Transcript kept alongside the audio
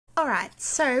Alright,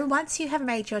 so once you have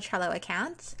made your Trello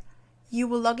account, you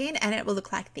will log in and it will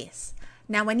look like this.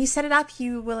 Now when you set it up,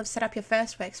 you will have set up your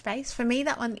first workspace. For me,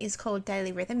 that one is called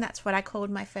Daily Rhythm. That's what I called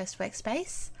my first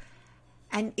workspace.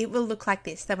 And it will look like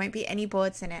this. There won't be any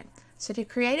boards in it. So to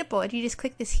create a board, you just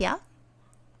click this here,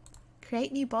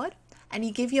 create new board, and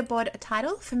you give your board a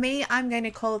title. For me, I'm going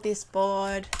to call this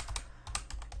board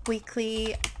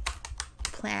Weekly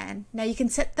Plan. Now you can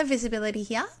set the visibility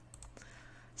here.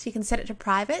 So you can set it to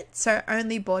private, so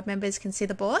only board members can see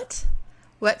the board.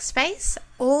 Workspace,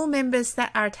 all members that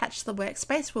are attached to the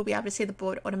workspace will be able to see the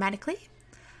board automatically.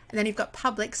 And then you've got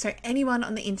public, so anyone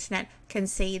on the internet can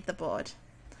see the board.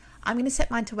 I'm going to set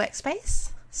mine to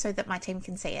workspace so that my team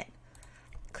can see it.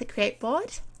 Click create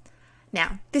board.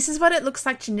 Now, this is what it looks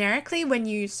like generically when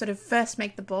you sort of first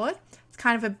make the board. It's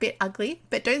kind of a bit ugly,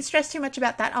 but don't stress too much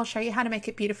about that. I'll show you how to make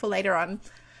it beautiful later on.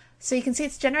 So you can see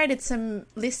it's generated some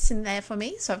lists in there for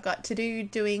me. So I've got to do,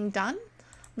 doing, done.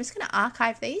 I'm just going to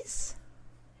archive these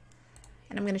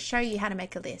and I'm going to show you how to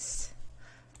make a list.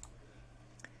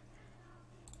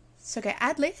 So go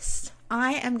add list.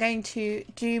 I am going to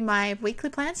do my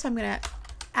weekly plan. So I'm going to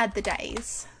add the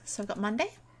days. So I've got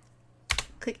Monday,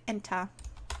 click enter.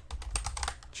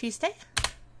 Tuesday,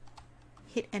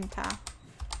 hit enter.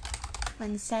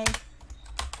 Wednesday,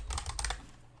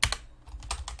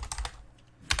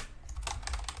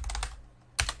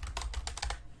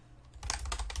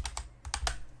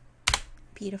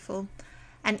 beautiful.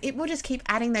 And it will just keep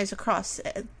adding those across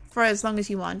for as long as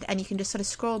you want, and you can just sort of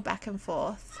scroll back and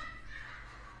forth.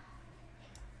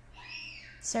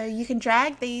 So you can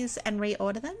drag these and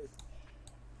reorder them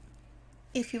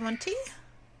if you want to.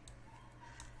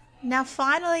 Now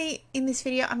finally in this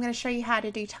video I'm going to show you how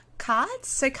to do cards.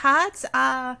 So cards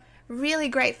are really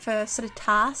great for sort of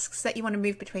tasks that you want to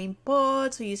move between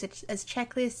boards or use it as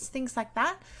checklists, things like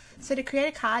that. So to create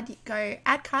a card, you go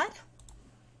add card.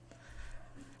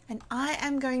 And I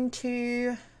am going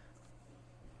to,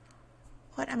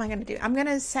 what am I going to do? I'm going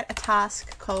to set a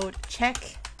task called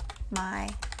check my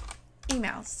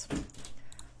emails.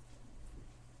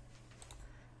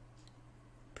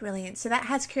 Brilliant. So that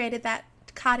has created that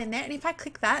card in there, and if I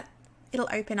click that, it'll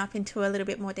open up into a little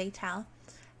bit more detail.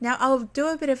 Now I'll do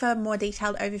a bit of a more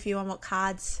detailed overview on what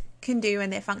cards can do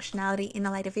and their functionality in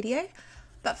a later video,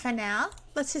 but for now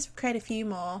let's just create a few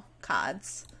more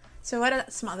cards. So what are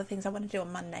some other things I want to do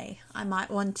on Monday? I might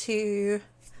want to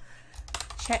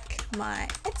check my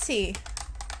Etsy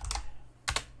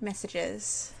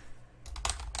messages.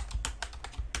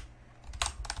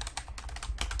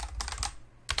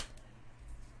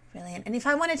 Brilliant. And if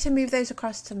I wanted to move those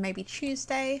across to maybe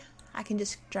Tuesday, I can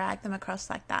just drag them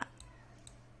across like that.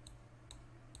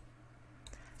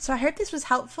 So I hope this was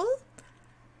helpful.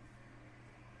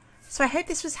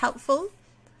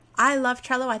 I love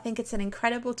Trello. I think it's an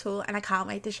incredible tool and I can't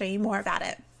wait to show you more about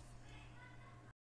it.